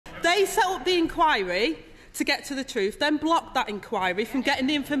They set up the inquiry to get to the truth, then blocked that inquiry from getting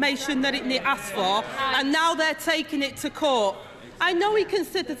the information that it asked for, and now they're taking it to court. I know he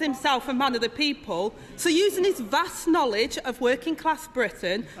considers himself a man of the people, so using his vast knowledge of working-class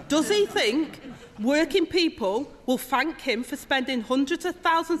Britain, does he think working people will thank him for spending hundreds of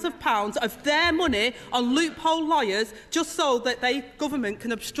thousands of pounds of their money on loophole lawyers just so that the government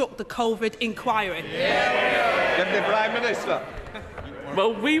can obstruct the COVID inquiry? Deputy Prime Minister.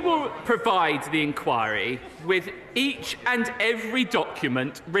 Well, we will provide the inquiry with each and every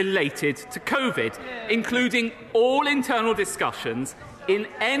document related to COVID, including all internal discussions in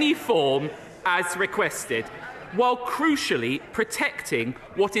any form as requested, while crucially protecting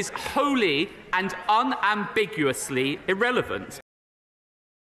what is wholly and unambiguously irrelevant.